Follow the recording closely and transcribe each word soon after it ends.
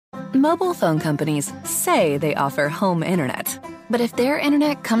Mobile phone companies say they offer home internet. But if their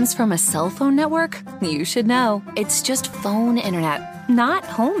internet comes from a cell phone network, you should know. It's just phone internet, not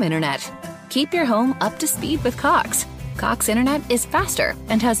home internet. Keep your home up to speed with Cox. Cox internet is faster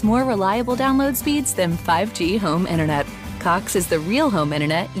and has more reliable download speeds than 5G home internet. Cox is the real home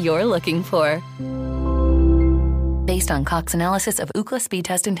internet you're looking for. Based on Cox analysis of Ookla speed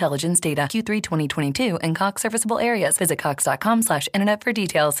test intelligence data Q3 2022 and Cox serviceable areas, visit cox.com/internet for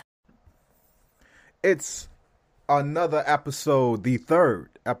details. It's another episode, the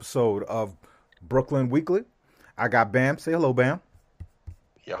third episode of Brooklyn Weekly. I got Bam. Say hello, Bam.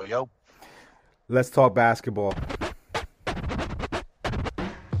 Yo, yo. Let's talk basketball.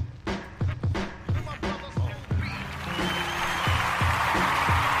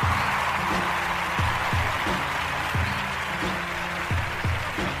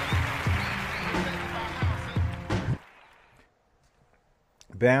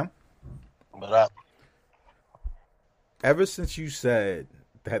 Bam. What up? Ever since you said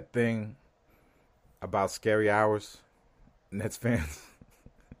that thing about scary hours, Nets fans,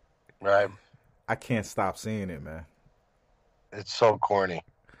 Right. I can't stop seeing it, man. It's so corny.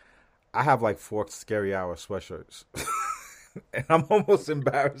 I have like 4 scary hour sweatshirts, and I'm almost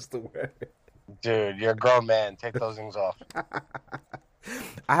embarrassed to wear it. Dude, you're a grown man. Take those things off.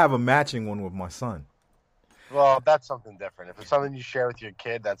 I have a matching one with my son. Well, that's something different. If it's something you share with your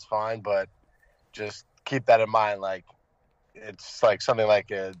kid, that's fine, but just keep that in mind. Like, it's like something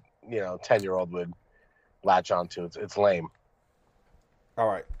like a 10-year-old would latch onto. It's lame. All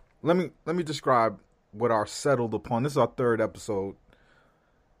right, let me describe what our settled upon. This is our third episode.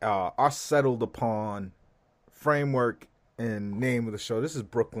 Our settled upon framework and name of the show. This is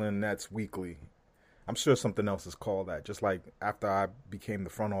Brooklyn Nets Weekly. I'm sure something else is called that. Just like after I became the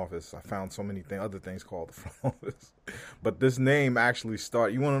front office, I found so many other things called the front office. But this name actually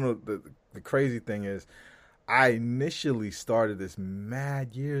started. You want to know the crazy thing is, I initially started this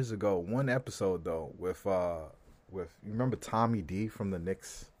mad years ago. One episode though with you remember Tommy D from the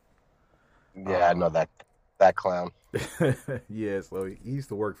Knicks? Yeah, I know that clown. Yeah, so he used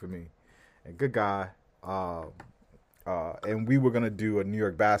to work for me. A good guy. And we were gonna do a New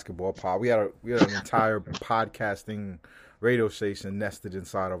York basketball pod. We had an entire podcasting radio station nested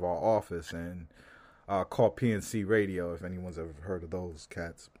inside of our office and called PNC Radio. If anyone's ever heard of those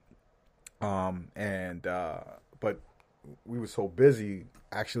cats. But we were so busy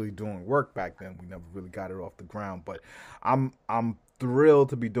actually doing work back then, we never really got it off the ground. But I'm thrilled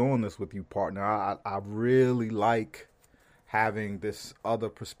to be doing this with you, partner. I really like having this other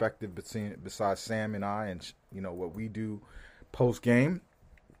perspective besides Sam and I, and what we do post game.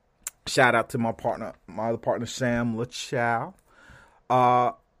 Shout out to my other partner Sam LaChow.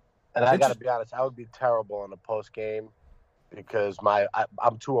 And I got to be honest, I would be terrible in a post game because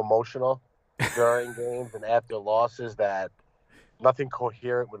I'm too emotional during games and after losses that nothing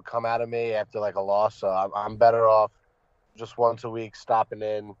coherent would come out of me after like a loss. So I'm better off just once a week stopping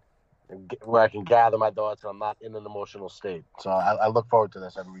in where I can gather my thoughts and I'm not in an emotional state. So I look forward to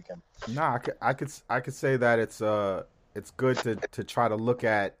this every weekend. No, I could say that it's good to try to look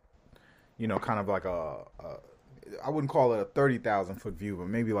at, kind of like I wouldn't call it a 30,000 foot view, but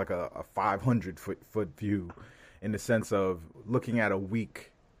maybe like a 500 foot view, in the sense of looking at a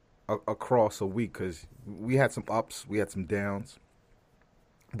week across a week, because we had some ups, we had some downs,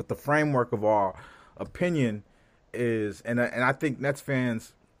 but the framework of our opinion is, and I think Nets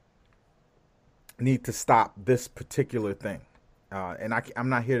fans need to stop this particular thing. And I'm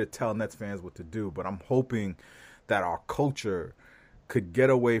not here to tell Nets fans what to do, but I'm hoping that our culture could get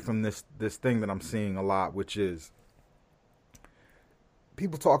away from this thing that I'm seeing a lot, which is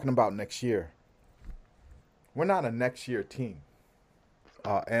people talking about next year. We're not a next year team.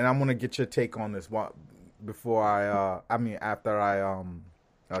 And I'm going to get your take on this before after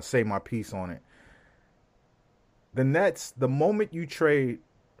I say my piece on it. The Nets, the moment you trade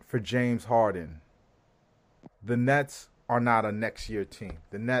for James Harden, the Nets are not a next year team.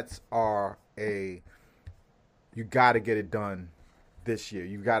 The Nets are you got to get it done this year.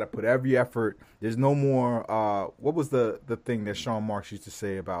 You got to put every effort. There's no more, what was the thing that Sean Marks used to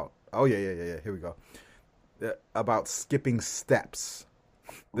say about, here we go, about skipping steps.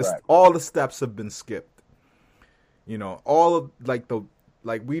 Right. All the steps have been skipped. All of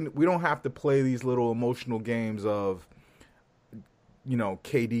we don't have to play these little emotional games of,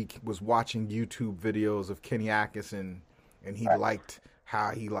 KD was watching YouTube videos of Kenny Atkinson and he liked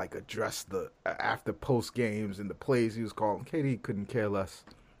how he addressed the after post games and the plays he was calling. KD couldn't care less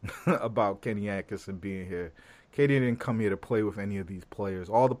about Kenny Atkinson being here. KD didn't come here to play with any of these players.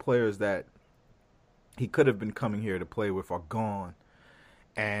 All the players that he could have been coming here to play with are gone.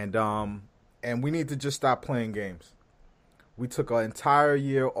 And we need to just stop playing games. We took an entire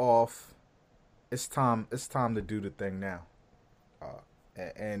year off. It's time to do the thing now.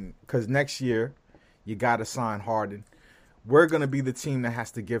 And because next year you got to sign Harden. We're going to be the team that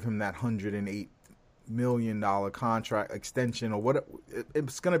has to give him that $108 million contract extension, or what.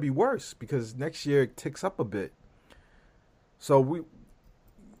 It's going to be worse because next year it ticks up a bit. So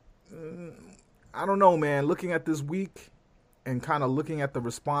I don't know, man. Looking at this week and kind of looking at the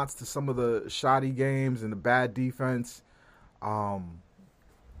response to some of the shoddy games and the bad defense, I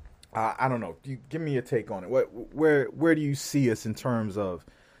don't know. Give me your take on it. Where do you see us in terms of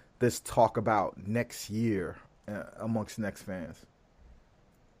this talk about next year amongst Knicks fans?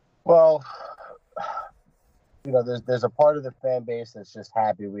 Well, there's a part of the fan base that's just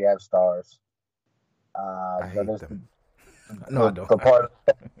happy we have stars. I hate them. No, I don't. The part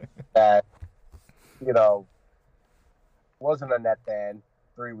that wasn't a net fan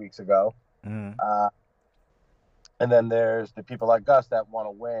 3 weeks ago. Mm-hmm. And then there's the people like us that want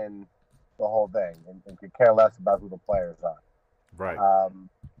to win the whole thing and could care less about who the players are. Right.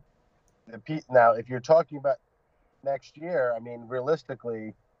 Now, if you're talking about next year, I mean,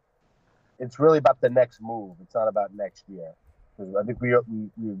 realistically, it's really about the next move. It's not about next year. Because I think we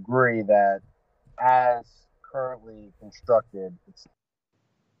agree that as currently constructed,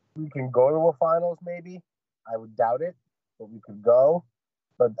 we can go to a finals maybe. I would doubt it, but we could go.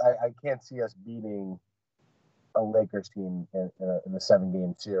 But I can't see us beating a Lakers team in a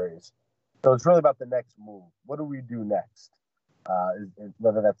 7-game series. So it's really about the next move. What do we do next?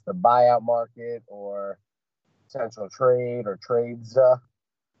 Whether that's the buyout market or potential trade or trades.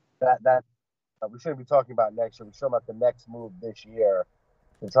 That we shouldn't be talking about next year. We should about the next move this year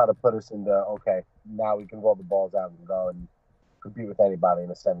to try to put us into, okay, now we can roll the balls out and go and compete with anybody in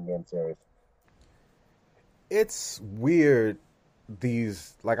a 7-game series. It's weird.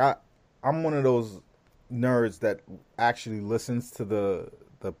 I'm one of those nerds that actually listens to the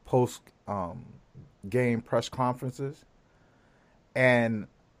post game press conferences, and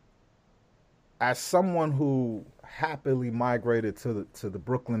as someone who happily migrated to the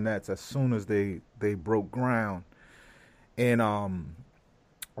Brooklyn Nets as soon as they broke ground in on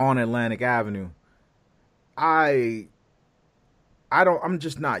Atlantic Avenue, I'm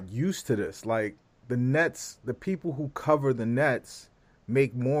just not used to this. Like, the Nets, the people who cover the Nets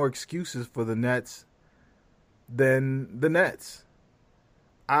make more excuses for the Nets than the Nets.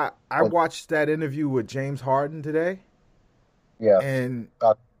 I watched that interview with James Harden today. Yeah. And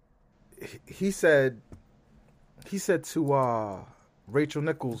he said to Rachel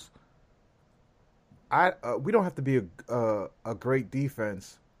Nichols, we don't have to be a great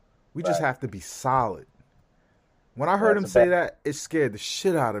defense. We just have to be solid. When I heard him say that, it scared the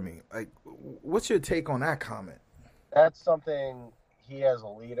shit out of me. Like, what's your take on that comment? That's something he as a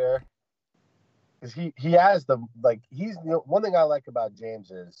leader, because he has one thing I like about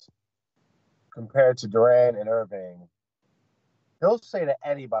James is, compared to Durant and Irving, he'll say to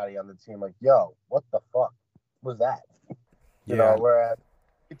anybody on the team, like, yo, what the fuck was that? Whereas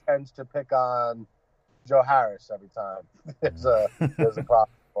he tends to pick on Joe Harris every time there's a problem.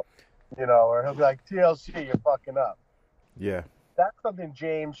 Or he'll be like, TLC, you're fucking up. Yeah. That's something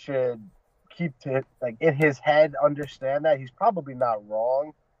James should keep in his head, understand that. He's probably not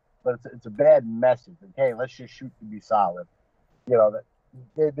wrong, but it's a bad message. Like, hey, let's just shoot to be solid.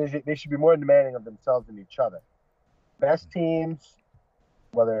 That they should be more demanding of themselves than each other. Best teams,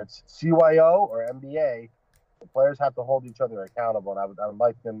 whether it's CYO or NBA, the players have to hold each other accountable, and I would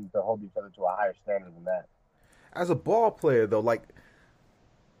like them to hold each other to a higher standard than that. As a ball player, though, like,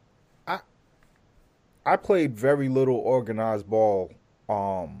 I played very little organized ball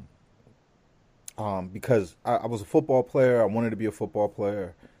because I was a football player. I wanted to be a football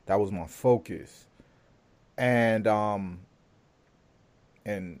player. That was my focus. And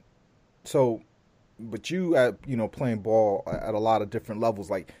so, but you playing ball at a lot of different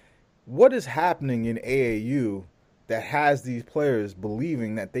levels, like, what is happening in AAU that has these players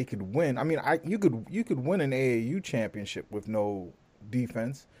believing that they could win? I mean, you could win an AAU championship with no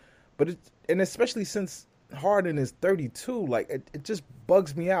defense, but and especially since Harden is 32, like, it just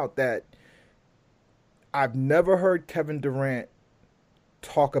bugs me out that I've never heard Kevin Durant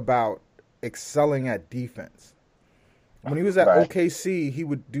talk about excelling at defense. When he was at OKC, he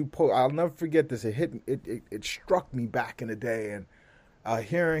would do I'll never forget this. It struck me back in the day, and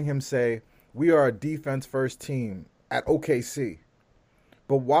hearing him say, "We are a defense first team" at OKC.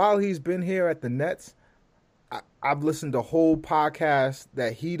 But while he's been here at the Nets, I've listened to whole podcasts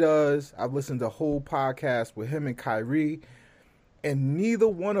that he does. I've listened to whole podcasts with him and Kyrie, and neither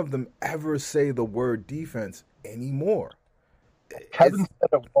one of them ever say the word defense anymore. Kevin said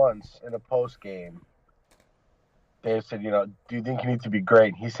it once in a post game. Dave said, do you think you need to be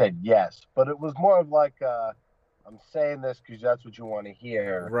great? He said yes, but it was more of like, I'm saying this because that's what you want to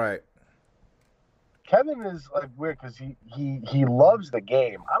hear. Right. Kevin is like weird because he loves the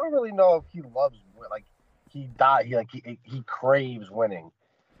game. I don't really know if he loves he craves winning.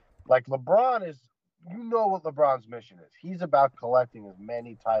 Like LeBron is, what LeBron's mission is. He's about collecting as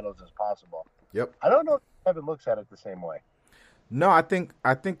many titles as possible. Yep. I don't know if Kevin looks at it the same way. No, I think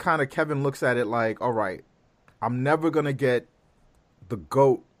kind of Kevin looks at it like, all right, I'm never gonna get the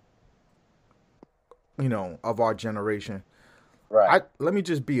GOAT, of our generation. Right. Let me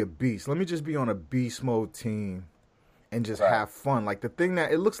just be a beast. Let me just be on a beast mode team and just have fun. Like the thing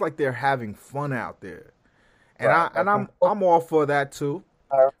that it looks like they're having fun out there. And I'm all for that too.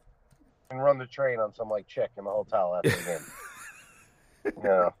 And run the train on some chick in the hotel after the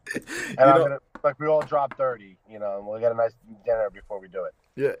game. And we all drop 30, and we'll get a nice dinner before we do it.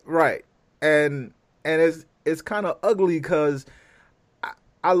 Yeah, right. And it's kind of ugly because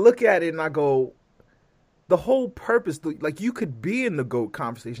I look at it and I go, the whole purpose, you could be in the GOAT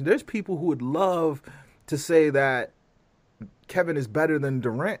conversation. There's people who would love to say that Kevin is better than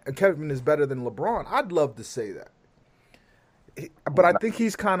Durant. Kevin is better than LeBron. I'd love to say that. But I think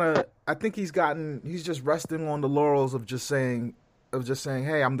he's just resting on the laurels of just saying,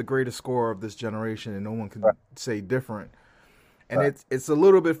 hey, I'm the greatest scorer of this generation and no one can say different. And it's a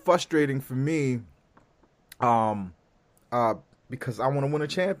little bit frustrating for me because I want to win a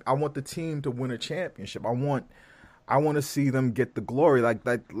champ. I want the team to win a championship. I want to see them get the glory.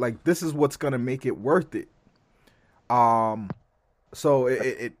 Like this is what's going to make it worth it. So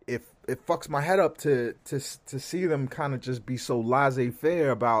it fucks my head up to see them kind of just be so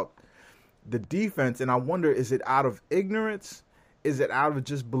laissez-faire about the defense. And I wonder, is it out of ignorance? Is it out of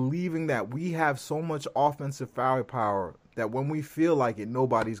just believing that we have so much offensive firepower that when we feel like it,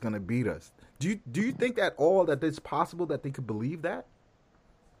 nobody's going to beat us? Do you think that it's possible that they could believe that?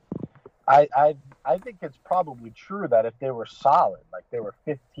 I think it's probably true that if they were solid, like they were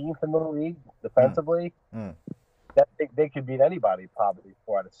 15th in the league defensively, that they could beat anybody probably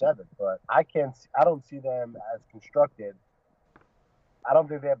 4 out of 7. But I don't see them as constructed. I don't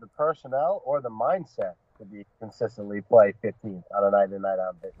think they have the personnel or the mindset to be consistently play 15th on a night in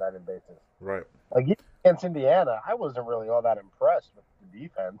basis. Right. Like against Indiana, I wasn't really all that impressed with the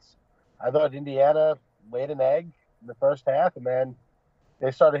defense. I thought Indiana laid an egg in the first half, and then they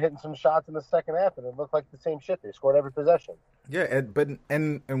started hitting some shots in the second half, and it looked like the same shit. They scored every possession. Yeah,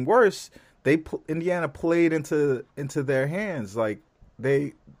 and worse, Indiana played into their hands. Like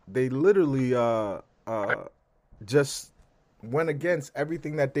they literally just went against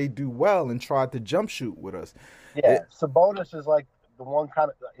everything that they do well and tried to jump shoot with us. Yeah, Sabonis is like the one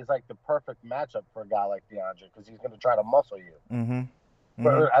is like the perfect matchup for a guy like DeAndre because he's going to try to muscle you. Mm-hmm.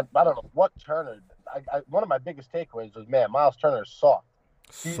 But I don't know what Turner. One of my biggest takeaways was, man, Miles Turner is soft.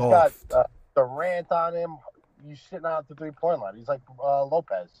 He's got Durant on him. He's sitting out the 3-point line. He's like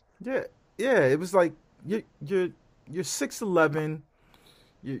Lopez. Yeah. It was like you're 6'11",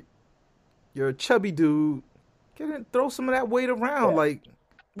 you're a chubby dude. Get in, throw some of that weight around. Like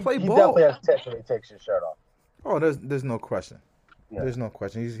play ball. He definitely has tits when he takes his shirt off. Oh, there's no question. Yeah. There's no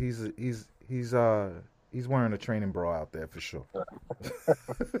question. He's wearing a training bra out there for sure.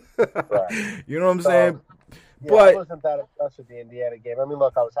 Right. You know what I'm saying? But I wasn't that impressed with the Indiana game. I mean,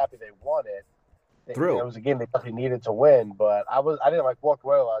 look, I was happy they won it. It was a game they definitely needed to win, but I didn't walk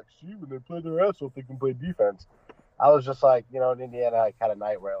away like, see, when they play their ass off, they can play defense. I was just like, in Indiana, I had a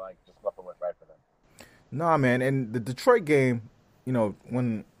night where just nothing went right for them. Nah, man, and the Detroit game,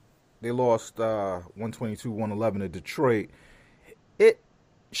 when they lost 122-111 to Detroit, it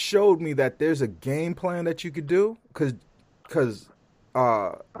showed me that there's a game plan that you could do because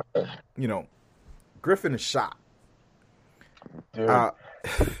Griffin is shot. Dude, I'm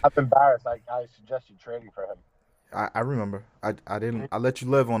embarrassed. I suggested trading for him. I remember. I didn't. I let you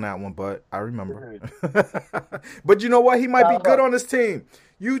live on that one, but I remember. But you know what? He might be good on this team.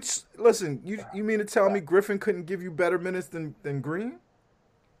 Listen. You mean to tell me Griffin couldn't give you better minutes than Green?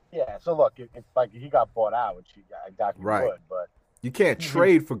 Yeah. So look, it's like he got bought out, which he exactly would, but you can't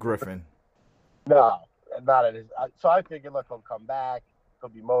trade for Griffin. No, not at his. So I figured, look, he'll come back. He'll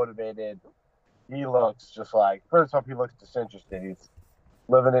be motivated. He looks just like, first off, he looks disinterested. He's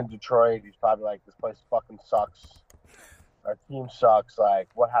living in Detroit. He's probably like, this place fucking sucks. Our team sucks. Like,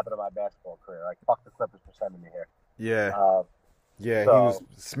 what happened to my basketball career? Like, fuck the Clippers for sending me here. Yeah. He was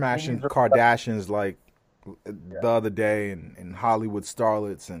smashing Kardashians the other day and Hollywood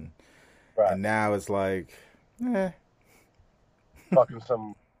starlets. And now it's like, fucking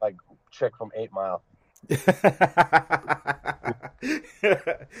some, chick from 8 Mile.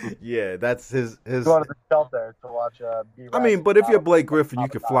 Yeah, that's his. Going to the shelter to watch I mean, but if you're Blake Griffin, you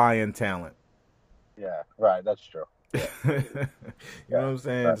could fly in talent. Yeah, right. That's true. Yeah. You know what I'm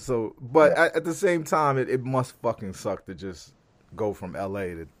saying? Right. So, but at the same time, it must fucking suck to just go from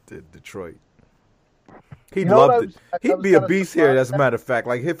L.A. to Detroit. He'd love it. He'd be a beast here, as a matter of fact.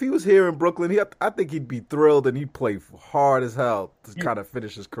 Like, if he was here in Brooklyn, I think he'd be thrilled and he'd play hard as hell to kind of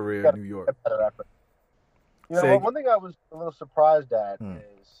finish his career in New York. You know, one thing I was a little surprised at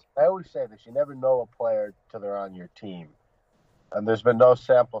is, I always say this, you never know a player till they're on your team. And there's been no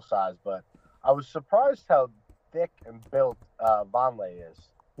sample size, but I was surprised how thick and built Vonleh is.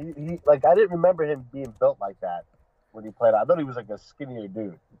 He like, I didn't remember him being built like that when he played. I thought he was like a skinnier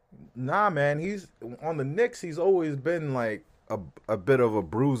dude. Nah, man, he's on the Knicks. He's always been like a bit of a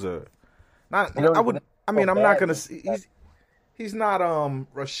bruiser. Not, you know, I'm not gonna. He's not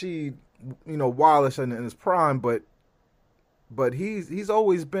Rasheed, you know, Wallace in his prime, but he's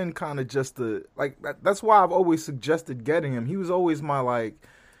always been kind of just that's why I've always suggested getting him. He was always my like,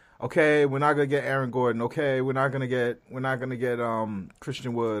 okay, we're not gonna get Aaron Gordon. Okay, we're not gonna get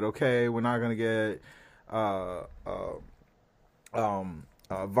Christian Wood. Okay, we're not gonna get Vonleh.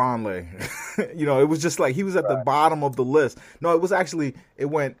 You know, it was just like he was at the bottom of the list. No, it was actually it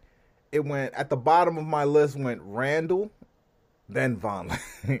went at the bottom of my list went Randall, then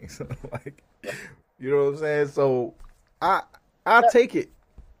Vonleh. So, like, you know what I'm saying? So I'll take it.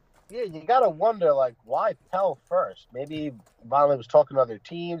 Yeah, you gotta wonder, like, why Pell first? Maybe Vonleh was talking to other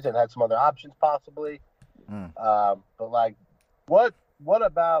teams and had some other options possibly. But like, what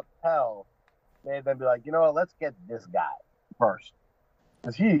about Pell made them be like, you know what, let's get this guy first,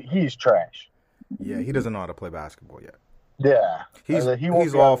 because he's trash. Yeah, he doesn't know how to play basketball yet. Yeah, he's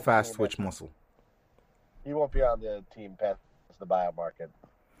all fast switch muscle. He won't be on the team past the buyout market.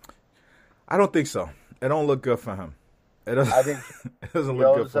 I don't think so. It don't look good for him. It doesn't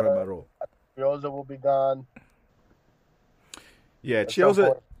look good for him at all. Chioza will be gone. Yeah,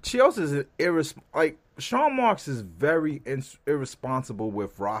 Chioza is an like Sean Marks is very irresponsible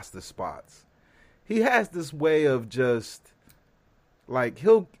with roster spots. He has this way of just like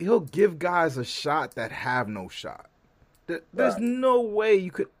he'll give guys a shot that have no shot. There's no way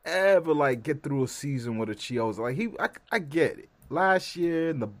you could ever like get through a season with a Chioza. Like I get it. Last year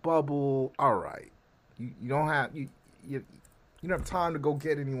in the bubble, all right. You don't have you don't have time to go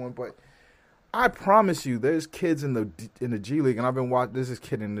get anyone, but I promise you, there's kids in the G League, and I've been watching. This is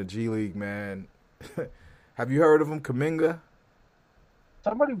kid in the G League, man. Have you heard of him, Kuminga?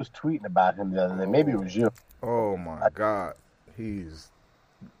 Somebody was tweeting about him the other day. Maybe it was you. Oh my God, he's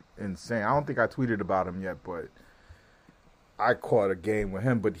insane. I don't think I tweeted about him yet, but I caught a game with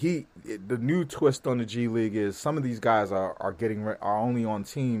him. But the new twist on the G League is some of these guys are only on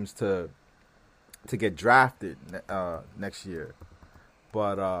teams to get drafted next year.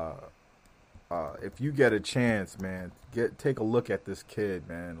 But if you get a chance, man, take a look at this kid,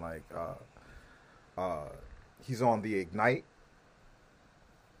 man. Like he's on the Ignite.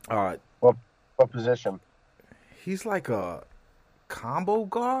 What position? He's like a combo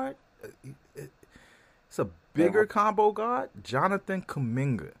guard. It's a bigger combo guard. Jonathan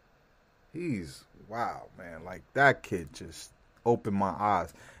Kuminga. He's wow, man. Like that kid just opened my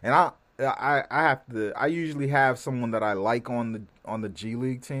eyes. And I usually have someone that I like on the G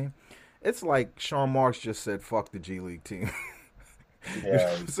League team. It's like Sean Marks just said, fuck the G League team. Yeah. You know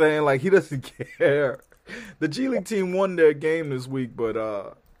what I'm saying? Like, he doesn't care. The G League team won their game this week, but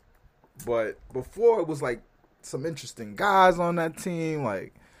before it was like some interesting guys on that team,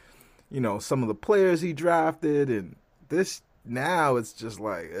 like, you know, some of the players he drafted, and this now it's just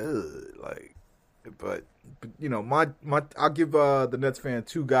like, ugh, but you know, my I'll give the Nets fan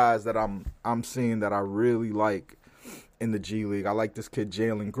two guys that I'm seeing that I really like in the G League. I like this kid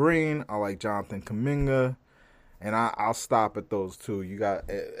Jalen Green. I like Jonathan Kuminga, and I'll stop at those two. You got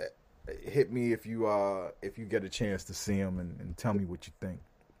hit me if you get a chance to see him and tell me what you think.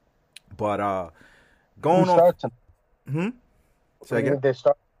 But going on. Say again. They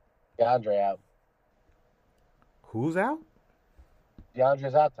start DeAndre out. Who's out?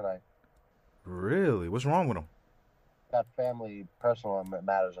 DeAndre's out tonight. Really? What's wrong with him? Got family, personal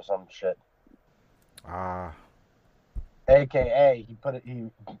matters or some shit. AKA, he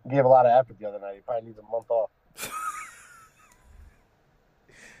gave a lot of effort the other night. He probably needs a month off.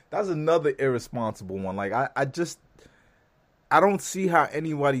 That's another irresponsible one. Like I don't see how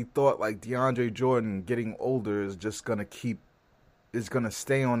anybody thought like DeAndre Jordan getting older is just gonna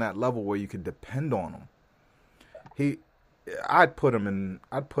stay on that level where you can depend on him. I'd put him in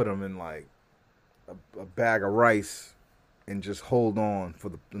like a bag of rice and just hold on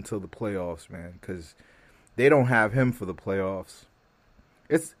until the playoffs, man. Because they don't have him for the playoffs.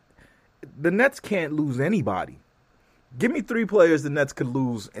 The Nets can't lose anybody. Give me 3 players the Nets could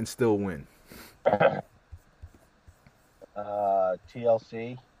lose and still win.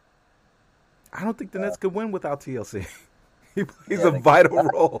 TLC. I don't think the Nets could win without TLC. He plays a vital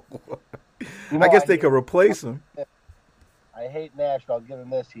role. I guess they could replace him. I hate Nash, but I'll give him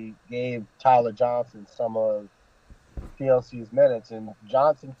this. He gave Tyler Johnson some of TLC's minutes, and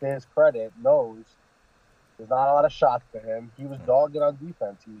Johnson, to his credit, knows there's not a lot of shots for him. He was dogged on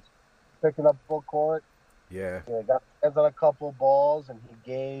defense. He was picking up full court. Yeah. Got hands on a couple of balls, and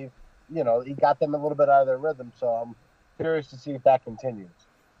he got them a little bit out of their rhythm. So I'm curious to see if that continues.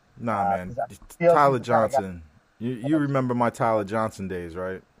 Nah, man. Tyler Johnson. You remember my Tyler Johnson days,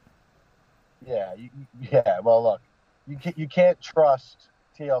 right? Yeah. Well, look, you can't trust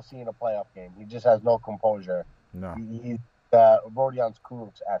TLC in a playoff game. He just has no composure. No. He's Rodions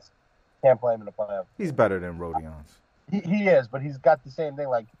Kurucs-esque. Can't play him in a playoff. He's better than Rodions. He is, but he's got the same thing.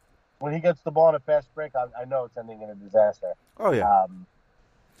 Like, when he gets the ball in a fast break, I know it's ending in a disaster. Oh, yeah.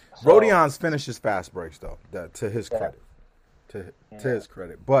 Rodions finishes fast breaks, though, to his credit. To his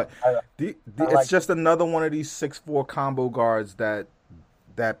credit. But it's just another one of these 6'4" combo guards that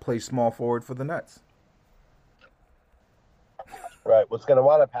play small forward for the Nets. Right. What's going to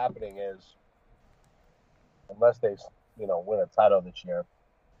wind up happening is, unless they win a title this year,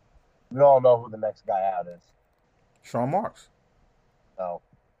 we all know who the next guy out is. Sean Marks. No.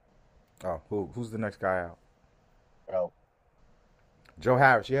 Oh, who's the next guy out? No. Joe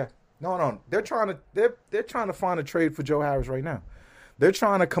Harris, yeah. No. They're trying to find a trade for Joe Harris right now. They're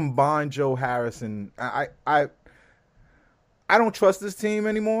trying to combine Joe Harris, and I don't trust this team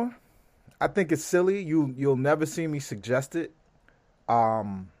anymore. I think it's silly. You'll never see me suggest it.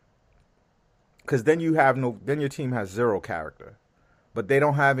 Because then your team has zero character. But they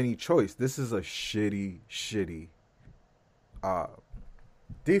don't have any choice. This is a shitty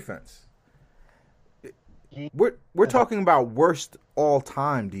defense. We're talking about worst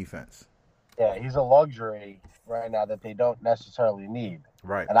all-time defense. Yeah, he's a luxury right now that they don't necessarily need.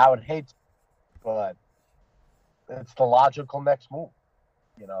 Right. And I would hate to, but it's the logical next move.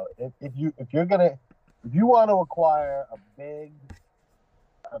 If you want to acquire a big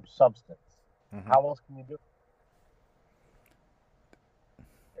substance, how else can you do it?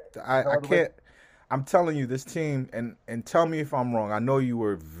 I can't. I'm telling you, this team, and tell me if I'm wrong. I know you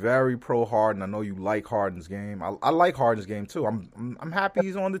were very pro Harden. I know you like Harden's game. I like Harden's game too. I'm happy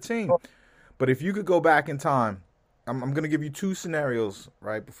he's on the team. But if you could go back in time, I'm going to give you 2 scenarios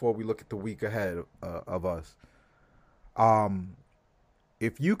right before we look at the week ahead of us.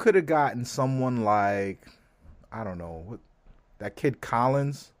 If you could have gotten someone like, I don't know, that kid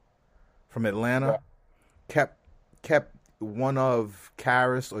Collins from Atlanta, kept one of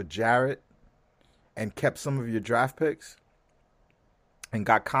Karras or Jarrett, and kept some of your draft picks and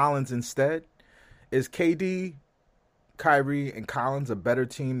got Collins instead, is KD, Kyrie, and Collins a better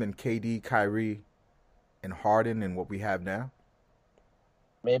team than KD, Kyrie, and Harden and what we have now?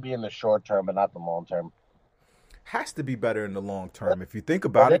 Maybe in the short term, but not the long term. Has to be better in the long term if you think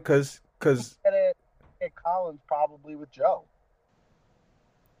about it, because get Collins probably with Joe.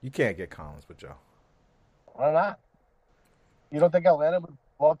 You can't get Collins with Joe. Why not? You don't think Atlanta would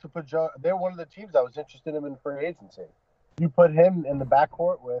love to put Joe? They're one of the teams I was interested in free agency. You put him in the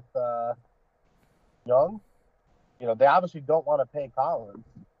backcourt with Young. They obviously don't want to pay Collins.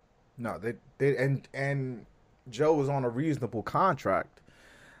 No, they and Joe was on a reasonable contract.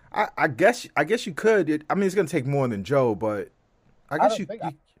 I guess you could. It's going to take more than Joe, but I guess you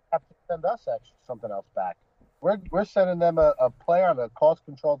have to send us something else back. We're sending them a player on a cost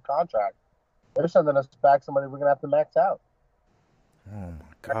controlled contract. They're sending us back somebody we're going to have to max out. Oh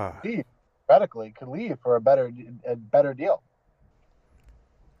my God! Theoretically, could leave for a better deal.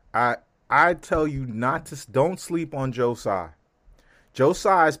 I tell you don't sleep on Joe Tsai. Joe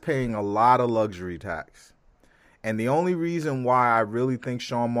Tsai is paying a lot of luxury tax, and the only reason why I really think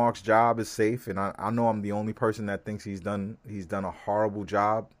Sean Marks' job is safe, and I know I'm the only person that thinks he's done a horrible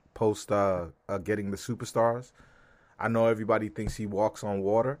job post getting the superstars. I know everybody thinks he walks on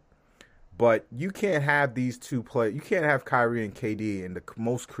water. But you can't have these two play. You can't have Kyrie and KD. And the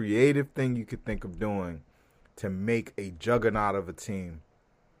most creative thing you could think of doing to make a juggernaut of a team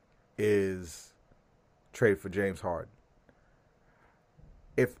is trade for James Harden.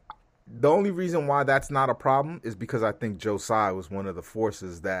 If the only reason why that's not a problem is because I think Joe Tsai was one of the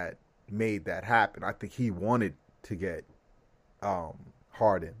forces that made that happen. I think he wanted to get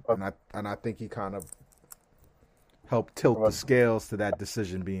Harden, and I think he kind of helped tilt the scales to that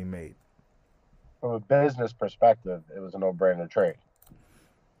decision being made. From a business perspective, it was a no-brainer trade.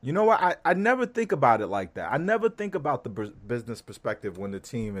 You know what? I never think about it like that. I never think about the business perspective when the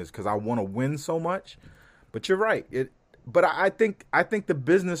team is, because I want to win so much. But you're right. But I think the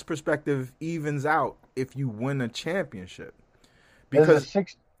business perspective evens out if you win a championship. Because there's a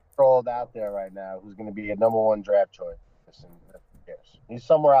 6-year-old out there right now who's going to be a #1 draft choice in a few years. He's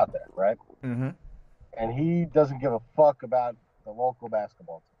somewhere out there, right? Mm-hmm. And he doesn't give a fuck about the local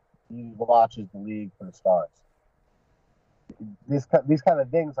basketball team. He watches the league for the stars. These kind of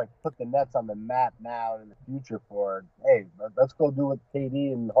things like put the Nets on the map now and in the future for, hey, let's go do what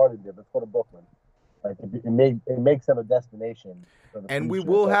KD and Harden did. Let's go to Brooklyn. Like it makes them a destination. For the and future. we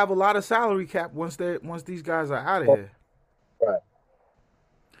will have a lot of salary cap once these guys are out of here. Right.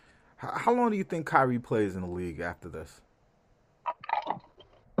 How long do you think Kyrie plays in the league after this?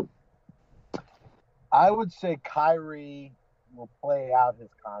 I would say Kyrie will play out his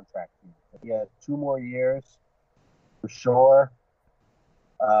contract. He has 2 more years for sure.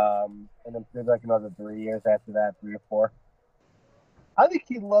 And then there's like another 3 years after that, 3 or 4. I think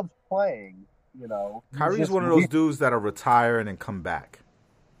he loves playing, you know. Kyrie's one of those dudes that'll retire and then come back.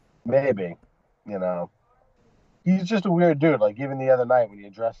 Maybe, you know. He's just a weird dude. Like, even the other night when he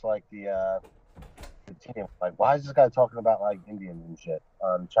addressed, like, the team, like, why is this guy talking about, like, Indians and shit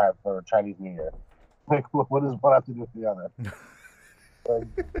for Chinese New Year? Like, what does one have to do with the other? Like,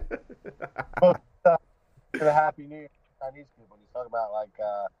 a Happy New Year to Chinese people. He's talking about, like,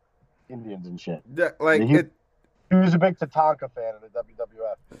 Indians and shit. Yeah, like, he was a big Tatanka fan of the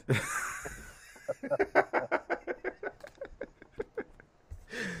WWF.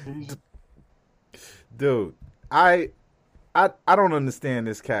 Dude, I don't understand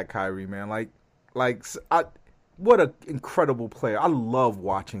this cat Kyrie, man. What an incredible player. I love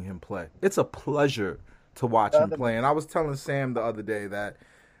watching him play. It's a pleasure to watch him play. And I was telling Sam the other day that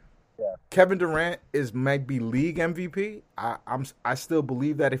Kevin Durant might be league MVP. I still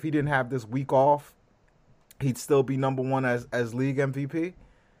believe that if he didn't have this week off, he'd still be #1 as league MVP.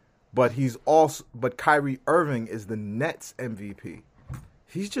 But Kyrie Irving is the Nets MVP.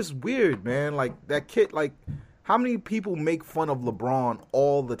 He's just weird, man. Like, that kid, like, how many people make fun of LeBron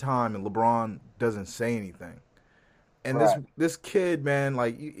all the time and LeBron doesn't say anything? And this kid, man,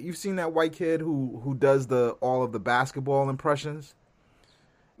 like, you've seen that white kid who does all of the basketball impressions?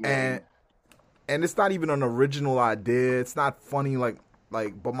 Yeah. And it's not even an original idea. It's not funny,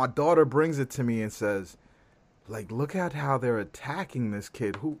 but my daughter brings it to me and says, like, look at how they're attacking this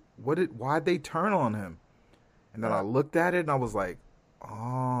kid. Why'd they turn on him? And then I looked at it and I was like,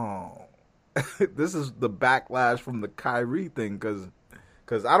 oh, this is the backlash from the Kyrie thing, because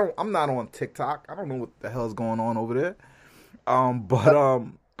I'm not on TikTok. I don't know what the hell's going on over there.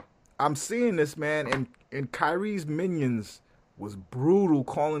 I'm seeing this, man, and Kyrie's minions was brutal,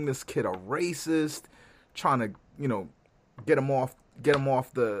 calling this kid a racist, trying to, you know, get him off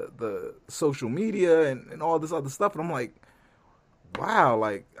the social media and all this other stuff. And I'm like, wow,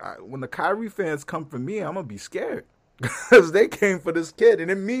 like, when the Kyrie fans come for me, I'm gonna be scared. Because they came for this kid, and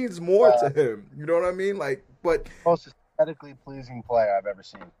it means more to him. You know what I mean? Like, but most aesthetically pleasing player I've ever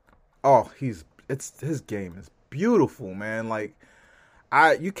seen. Oh, his game is beautiful, man. Like,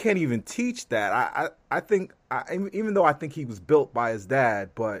 you can't even teach that. I think even though I think he was built by his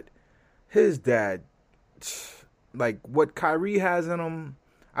dad, but his dad, like, what Kyrie has in him,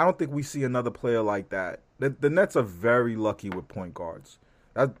 I don't think we see another player like that. The Nets are very lucky with point guards.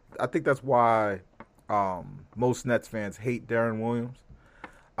 I think that's why most Nets fans hate Darren Williams.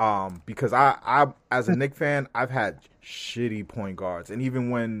 Because I as a Knicks fan, I've had shitty point guards, and even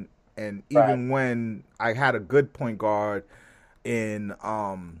when I had a good point guard in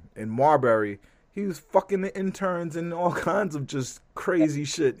Marbury, he was fucking the interns and all kinds of just crazy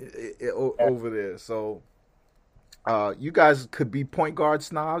shit over there. So you guys could be point guard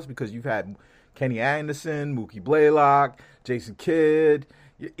snobs because you've had Kenny Anderson, Mookie Blaylock, Jason Kidd.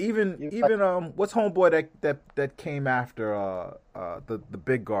 Even what's homeboy that came after the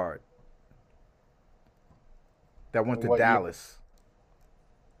big guard that went to Dallas?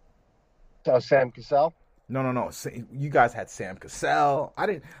 Sam Cassell? No. You guys had Sam Cassell. I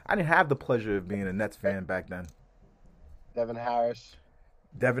didn't have the pleasure of being a Nets fan back then. Devin Harris.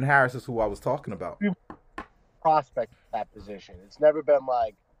 Devin Harris is who I was talking about. Prospect that position. It's never been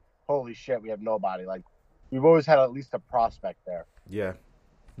like, holy shit, we have nobody. Like, we've always had at least a prospect there. Yeah.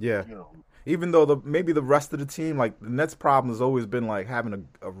 Yeah, you know. Even though maybe the rest of the team, like, the Nets' problem has always been, like, having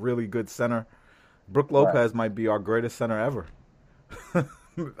a really good center. Brook Lopez might be our greatest center ever.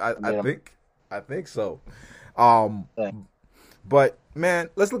 I think so. But, man,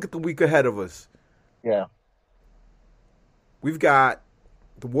 let's look at the week ahead of us. Yeah. We've got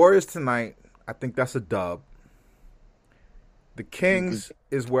the Warriors tonight. I think that's a dub. The Kings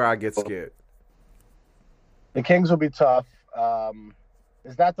is where I get scared. The Kings will be tough.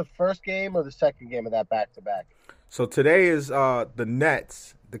 Is that the first game or the second game of that back-to-back? So today is the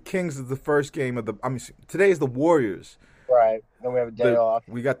Nets. The Kings is the first game of the. Today is the Warriors. Right. Then we have a day off.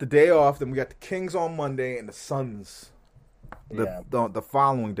 We got the day off. Then we got the Kings on Monday and the Suns the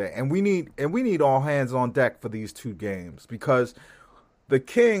following day. And we need all hands on deck for these two games because the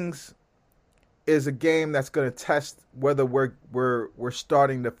Kings is a game that's going to test whether we're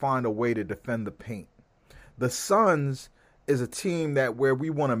starting to find a way to defend the paint. The Suns is a team where we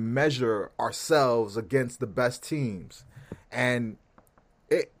want to measure ourselves against the best teams. And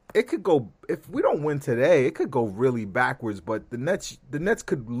it could go, if we don't win today, it could go really backwards, but the Nets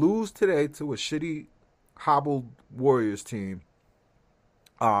could lose today to a shitty hobbled Warriors team.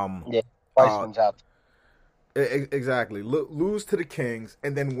 Weissman's out. Exactly. Lose to the Kings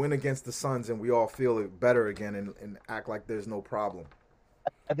and then win against the Suns and we all feel better again and act like there's no problem.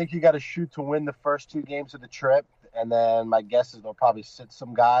 I think you got to shoot to win the first two games of the trip, and then my guess is they'll probably sit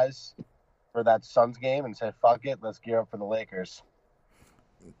some guys for that Suns game and say, fuck it, let's gear up for the Lakers.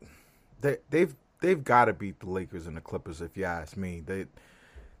 They've got to beat the Lakers and the Clippers, if you ask me.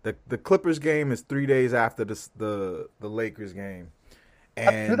 The Clippers game is 3 days after the Lakers game.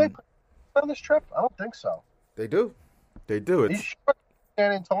 And do they play on this trip? I don't think so. They do. It's sure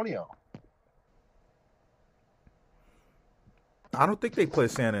San Antonio. I don't think they play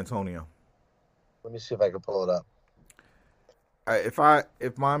San Antonio. Let me see if I can pull it up.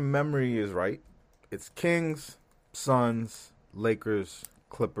 If my memory is right, it's Kings, Suns, Lakers,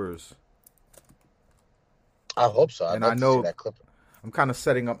 Clippers. I hope so. And I know that I'm kind of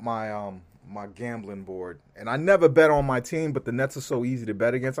setting up my my gambling board, and I never bet on my team, but the Nets are so easy to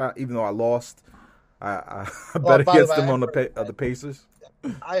bet against. Even though I lost, I bet against them on the Pacers.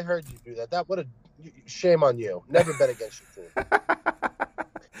 I heard you do that. Shame on you. Never bet against your team.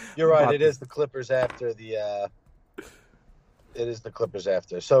 You're right. It is the Clippers after the. It is the Clippers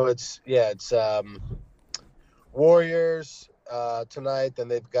after. So it's Warriors tonight. Then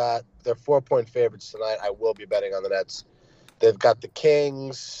they've got their 4-point favorites tonight. I will be betting on the Nets. They've got the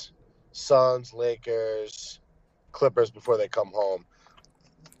Kings, Suns, Lakers, Clippers before they come home.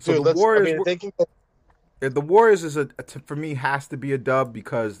 So dude, the Warriors. The Warriors is for me has to be a dub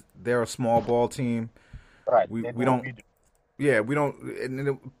because they're a small ball team. Right. We don't. Yeah, we don't. And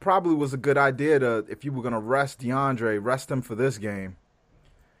it probably was a good idea if you were going to rest DeAndre, rest him for this game,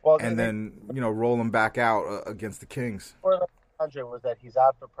 then roll him back out against the Kings. DeAndre was that he's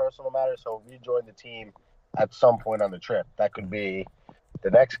out for personal matters, so rejoin the team at some point on the trip. That could be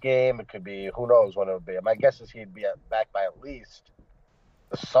the next game. It could be who knows when it would be. My guess is he'd be back by at least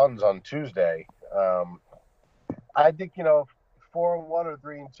the Suns on Tuesday. I think 4-1 or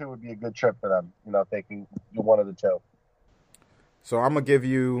 3-2 would be a good trip for them. If they can do one of the two. So I'm gonna give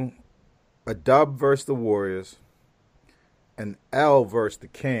you a dub versus the Warriors, an L versus the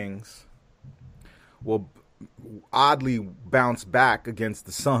Kings. Will oddly bounce back against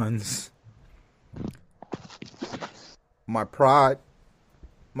the Suns. My pride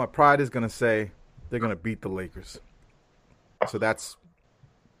is gonna say they're gonna beat the Lakers. So that's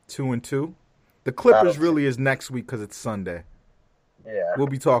 2-2. The Clippers really is next week because it's Sunday. Yeah, we'll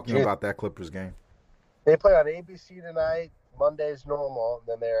be talking about that Clippers game. They play on ABC tonight. Monday's normal.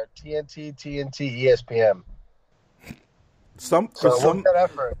 Then they're TNT, ESPN.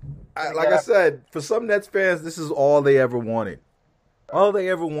 I said, for some Nets fans, this is all they ever wanted. All they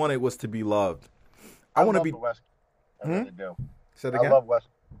ever wanted was to be loved. I want to be. West. I really do. Say it again.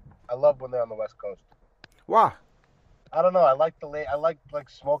 I love when they're on the West Coast. Why? I don't know. I like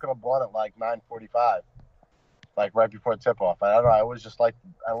smoking a blunt at 9:45, right before tip off. I don't know. I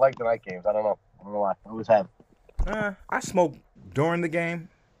like the night games. I don't know why. I always have. I smoke during the game,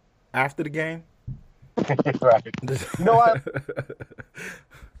 after the game. Right.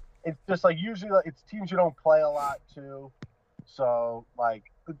 It's just usually it's teams you don't play a lot too. So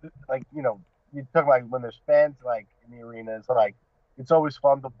you talk about when there's fans in the arenas, it's always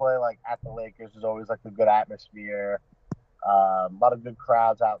fun to play at the Lakers. There's always a good atmosphere, a lot of good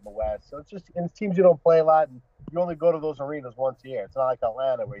crowds out in the West. So it's teams you don't play a lot, and you only go to those arenas once a year. It's not like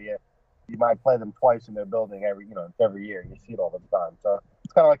Atlanta where you might play them twice in their building every year. You see it all the time. So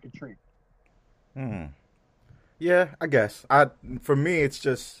it's kind of like a treat. Yeah, I guess. For me, it's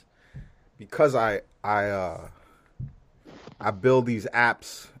just because I build these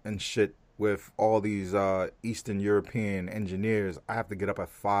apps and shit with all these Eastern European engineers. I have to get up at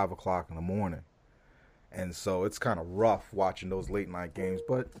 5 o'clock in the morning, and so it's kind of rough watching those late night games.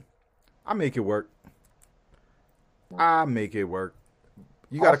 But I make it work.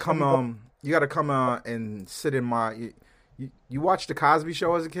 You gotta come on. You gotta come on and sit in my. You watched the Cosby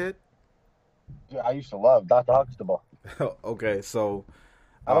Show as a kid? Yeah, I used to love Dr. Huxtable. Okay, so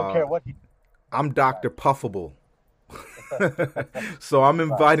I don't care what he. I'm Dr. Puffable. So I'm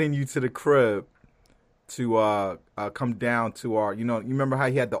inviting you to the crib to come down to our, you remember how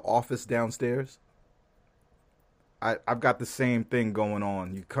he had the office downstairs? I've got the same thing going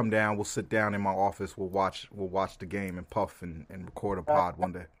on. You come down, we'll sit down in my office, we'll watch the game and puff and record a pod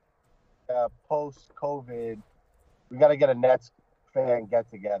one day. Post COVID, we got to get a Nets fan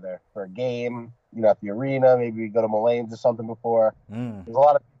get together for a game. At the arena. Maybe we go to Mullane's or something before. There's a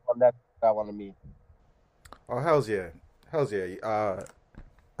lot of people on that I want to meet. Oh, hell's yeah.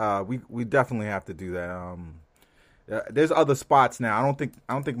 We definitely have to do that. There's other spots now. I don't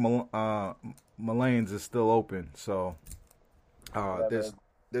think Mullane's is still open. So there's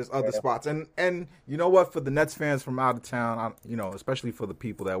other spots. And you know what? For the Nets fans from out of town, especially for the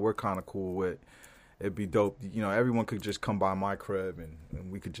people that we're kind of cool with, it'd be dope. Everyone could just come by my crib and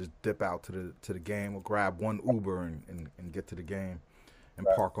we could just dip out to the game or grab one Uber and get to the game and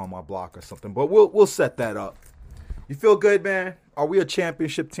park on my block or something. But we'll set that up. You feel good, man? Are we a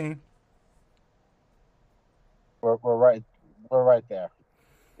championship team? We're right there.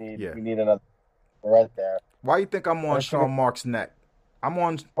 We need another. We're right there. Why you think I'm on Sean Marks' neck? I'm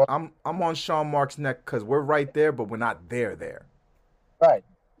on Sean Marks' neck because we're right there, but we're not there. Right.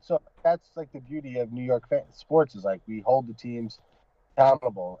 So that's like the beauty of New York sports is like we hold the teams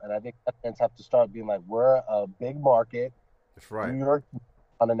accountable, and I think fans have to start being like, we're a big market. That's right. New York,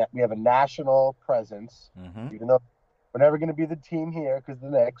 we have a national presence, even though we're never going to be the team here because the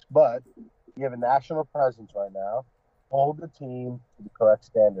Knicks, but we have a national presence right now. Hold the team to the correct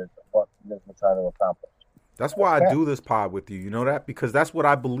standards of what we're trying to accomplish. That's why I do this pod with you. You know that? Because that's what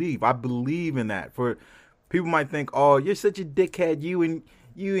I believe. I believe in that. For people might think, oh, you're such a dickhead. You and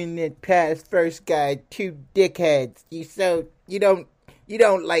that past first guy, two dickheads. You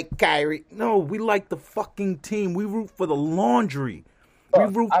don't like Kyrie. No, we like the fucking team. We root for the laundry. We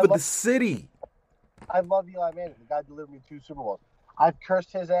root for the city. I love Eli Manning. The guy delivered me 2 Super Bowls. I've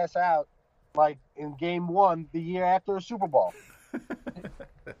cursed his ass out like in game 1 the year after a Super Bowl.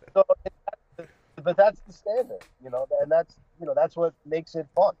 But that's the standard, and that's what makes it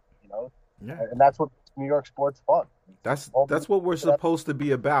fun, Yeah. And that's what makes New York sports fun. That's what we're supposed to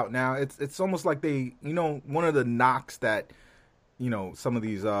be about. Now it's almost like they, one of the knocks that, some of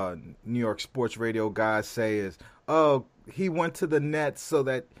these New York sports radio guys say is, oh, he went to the Nets so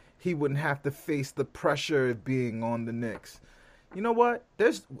that he wouldn't have to face the pressure of being on the Knicks. You know what?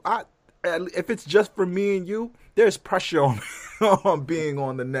 If it's just for me and you, there's pressure on being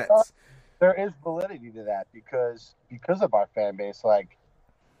on the Nets. There is validity to that because of our fan base. Like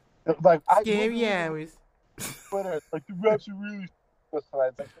scary hours. Twitter, like the refs are really. It's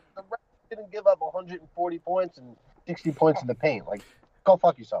like the refs didn't give up 140 points and 60 points in the paint. Like, go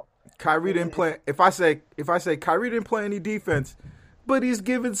fuck yourself. Kyrie didn't play. If I say Kyrie didn't play any defense, but he's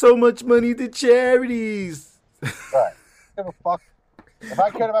giving so much money to charities. Right. Give a fuck. If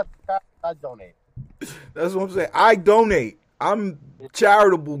I cared about the Kyrie, I'd donate. That's what I'm saying. I donate. I'm a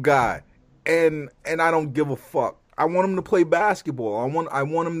charitable guy, and I don't give a fuck. I want him to play basketball. I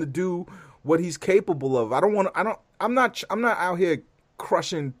want him to do what he's capable of. I'm not out here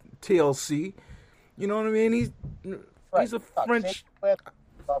crushing TLC. You know what I mean? He's a French.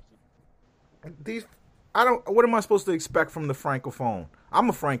 What am I supposed to expect from the francophone? I'm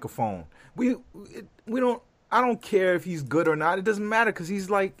a francophone. We don't. I don't care if he's good or not. It doesn't matter because he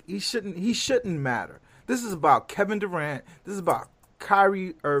shouldn't matter. This is about Kevin Durant. This is about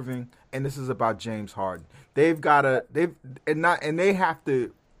Kyrie Irving, and this is about James Harden. They have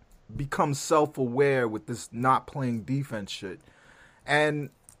to become self-aware with this not playing defense shit. And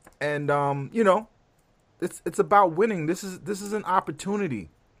it's about winning. This is an opportunity.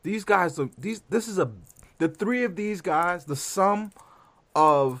 These guys the 3 of these guys, the sum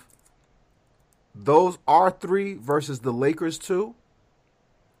of those our 3 versus the Lakers 2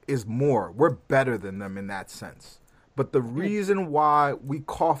 is more. We're better than them in that sense. But the reason why we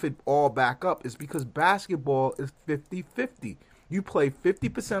cough it all back up is because basketball is 50-50. You play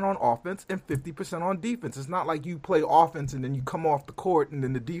 50% on offense and 50% on defense. It's not like you play offense and then you come off the court and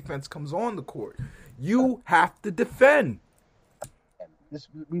then the defense comes on the court. You have to defend.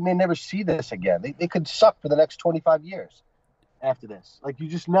 We may never see this again. They could suck for the next 25 years after this. Like, you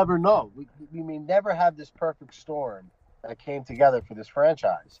just never know. We may never have this perfect storm that came together for this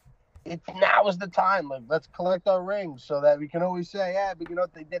franchise. Now is the time. Like, let's collect our rings so that we can always say, yeah, but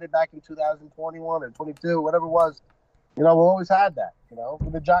they did it back in 2021 or 22, whatever it was. We'll always have that.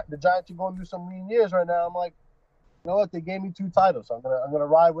 When the Giants are going through some lean years right now, I'm like, you know what? They gave me 2 titles. So I'm gonna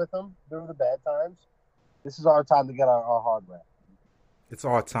ride with them through the bad times, This is our time to get our hardware. It's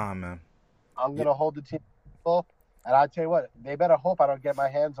our time, man. I'm going to hold the team full, and I tell you what, they better hope I don't get my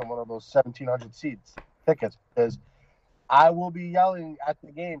hands on one of those 1,700 tickets, because I will be yelling at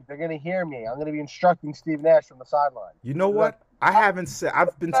the game. They're going to hear me. I'm going to be instructing Steve Nash from the sideline. You know what? I've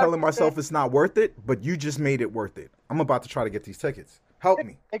been telling myself it's not worth it, but you just made it worth it. I'm about to try to get these tickets. Help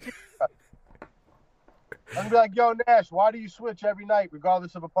me. I'm going to be like, yo, Nash, why do you switch every night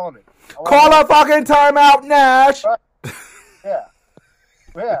regardless of opponent? Call a fucking timeout, Nash. Yeah.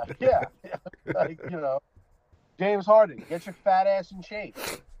 Like, James Harden, get your fat ass in shape.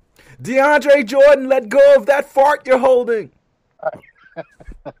 DeAndre Jordan, let go of that fart you're holding.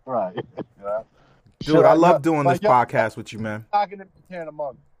 Right. Dude, I love doing this podcast with you, man. I'm not going to be here in a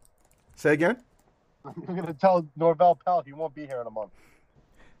month. Say again? I'm going to tell Norvell Pell he won't be here in a month.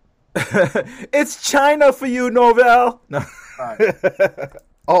 It's China for you, Norvell. No. Right.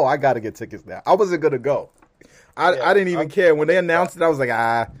 Oh, I got to get tickets now. I wasn't going to go. I didn't even care. When they announced it, I was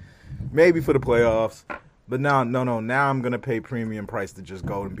like, maybe for the playoffs. But now I'm going to pay premium price to just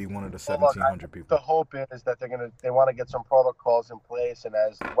go and be one of the 1,700 people. The hope is that they want to get some protocols in place, and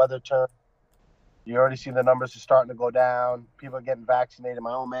as the weather turns, you already see the numbers are starting to go down. People are getting vaccinated.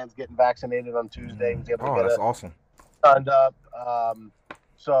 My own man's getting vaccinated on Tuesday. He was able to get awesome. Signed up.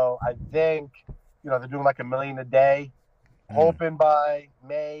 So I think, they're doing like 1 million a day. Hoping by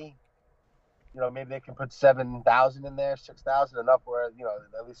May, maybe they can put 7,000 in there, 6,000, enough where,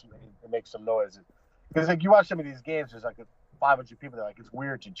 at least it makes some noise. Because like you watch some of these games, there's like 500 people there. Like it's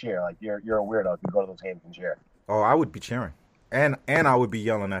weird to cheer. Like you're a weirdo if you go to those games and cheer. Oh, I would be cheering, and I would be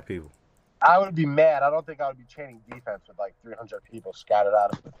yelling at people. I would be mad. I don't think I would be chanting defense with like 300 people scattered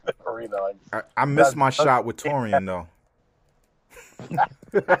out of the arena. Like, I missed my shot with Torian though.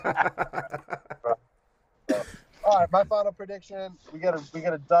 All right, my final prediction: we get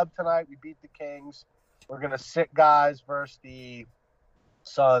a dub tonight. We beat the Kings. We're gonna sit guys versus the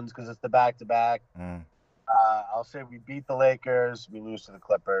Suns because it's the back-to-back. I'll say we beat the Lakers, we lose to the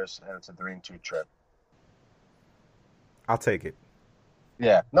Clippers, and it's a 3-2 trip. I'll take it.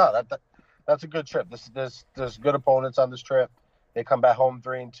 Yeah, no, that's a good trip. There's good opponents on this trip. They come back home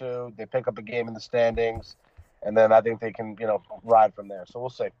 3-2. They pick up a game in the standings, and then I think they can ride from there. So we'll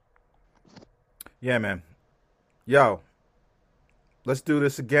see. Yeah, man. Yo, let's do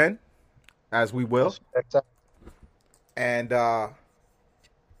this again, as we will. And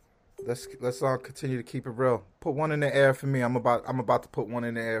let's continue to keep it real. Put one in the air for me. I'm about to put one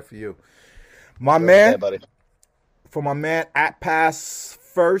in the air for you. My man, buddy. For my man at Pass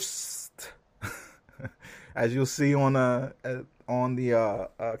First, as you'll see on the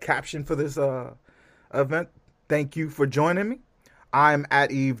caption for this event. Thank you for joining me. I'm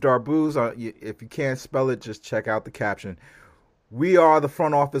at Eve Darbooz. If you can't spell it, just check out the caption. We are the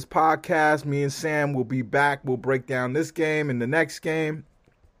Front Office Podcast. Me and Sam will be back. We'll break down this game and the next game.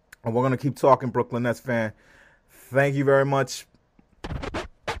 And we're going to keep talking Brooklyn Nets fan. Thank you very much.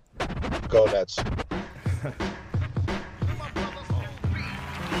 Go Nets.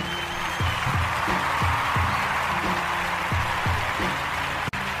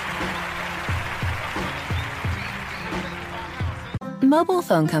 Mobile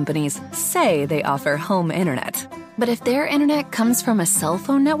phone companies say they offer home internet. But if their internet comes from a cell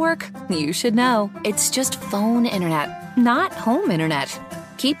phone network, you should know. It's just phone internet, not home internet.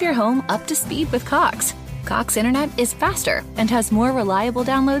 Keep your home up to speed with Cox. Cox internet is faster and has more reliable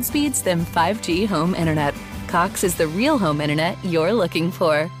download speeds than 5G home internet. Cox is the real home internet you're looking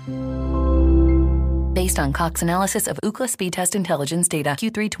for. Based on Cox analysis of Ookla speed test intelligence data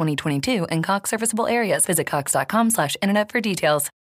Q3 2022 and Cox serviceable areas, visit cox.com/internet for details.